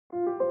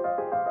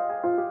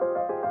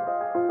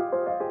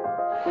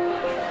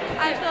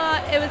I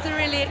thought it was a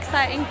really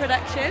exciting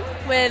production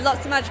with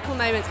lots of magical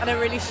moments and a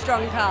really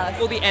strong cast.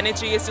 All the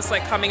energy is just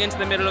like coming into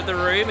the middle of the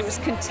room. It was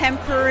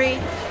contemporary.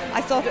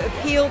 I thought it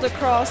appealed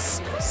across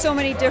so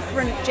many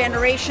different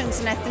generations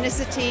and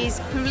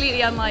ethnicities.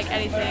 Completely unlike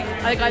anything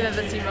I think I've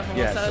ever seen before,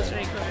 Yeah, so it was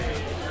really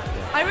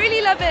cool. I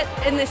really love it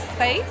in this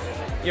space.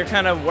 You're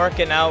kind of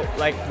working out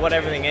like what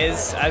everything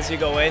is as you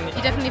go in.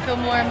 You definitely feel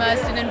more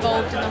immersed and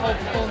involved in the whole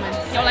performance.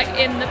 You're like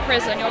in the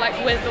prison, you're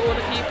like with all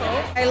the people.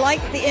 I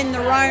like the in the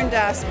round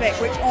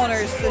aspect, which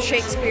honours the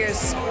Shakespeare's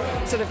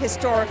sort of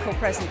historical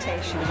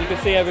presentation. You could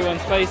see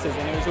everyone's faces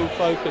and it was all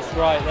focused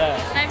right there.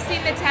 I've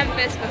seen The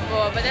Tempest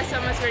before, but this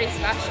one was really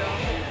special.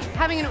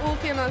 Having an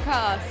all-female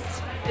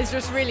cast is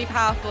just really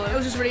powerful. It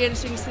was just really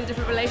interesting to see the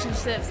different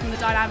relationships and the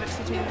dynamics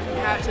between the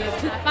different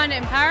characters. I find it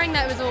empowering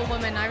that it was all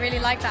women. I really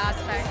like that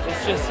aspect.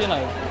 It's just, you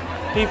know,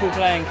 people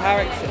playing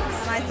characters.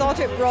 And I thought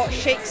it brought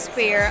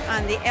Shakespeare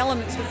and the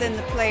elements within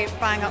the play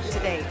bang up to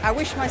date. I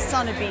wish my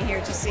son had been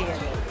here to see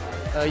it.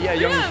 Yeah,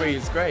 Young Free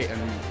is great,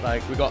 and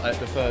like we got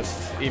the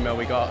first email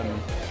we got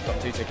and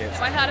got 2 tickets.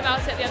 I heard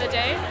about it the other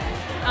day,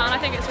 and I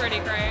think it's really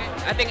great.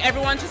 I think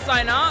everyone should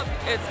sign up.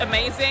 It's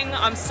amazing.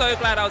 I'm so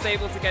glad I was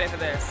able to get it for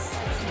this.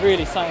 It's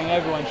really something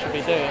everyone should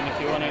be doing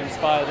if you want to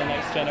inspire the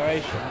next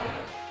generation.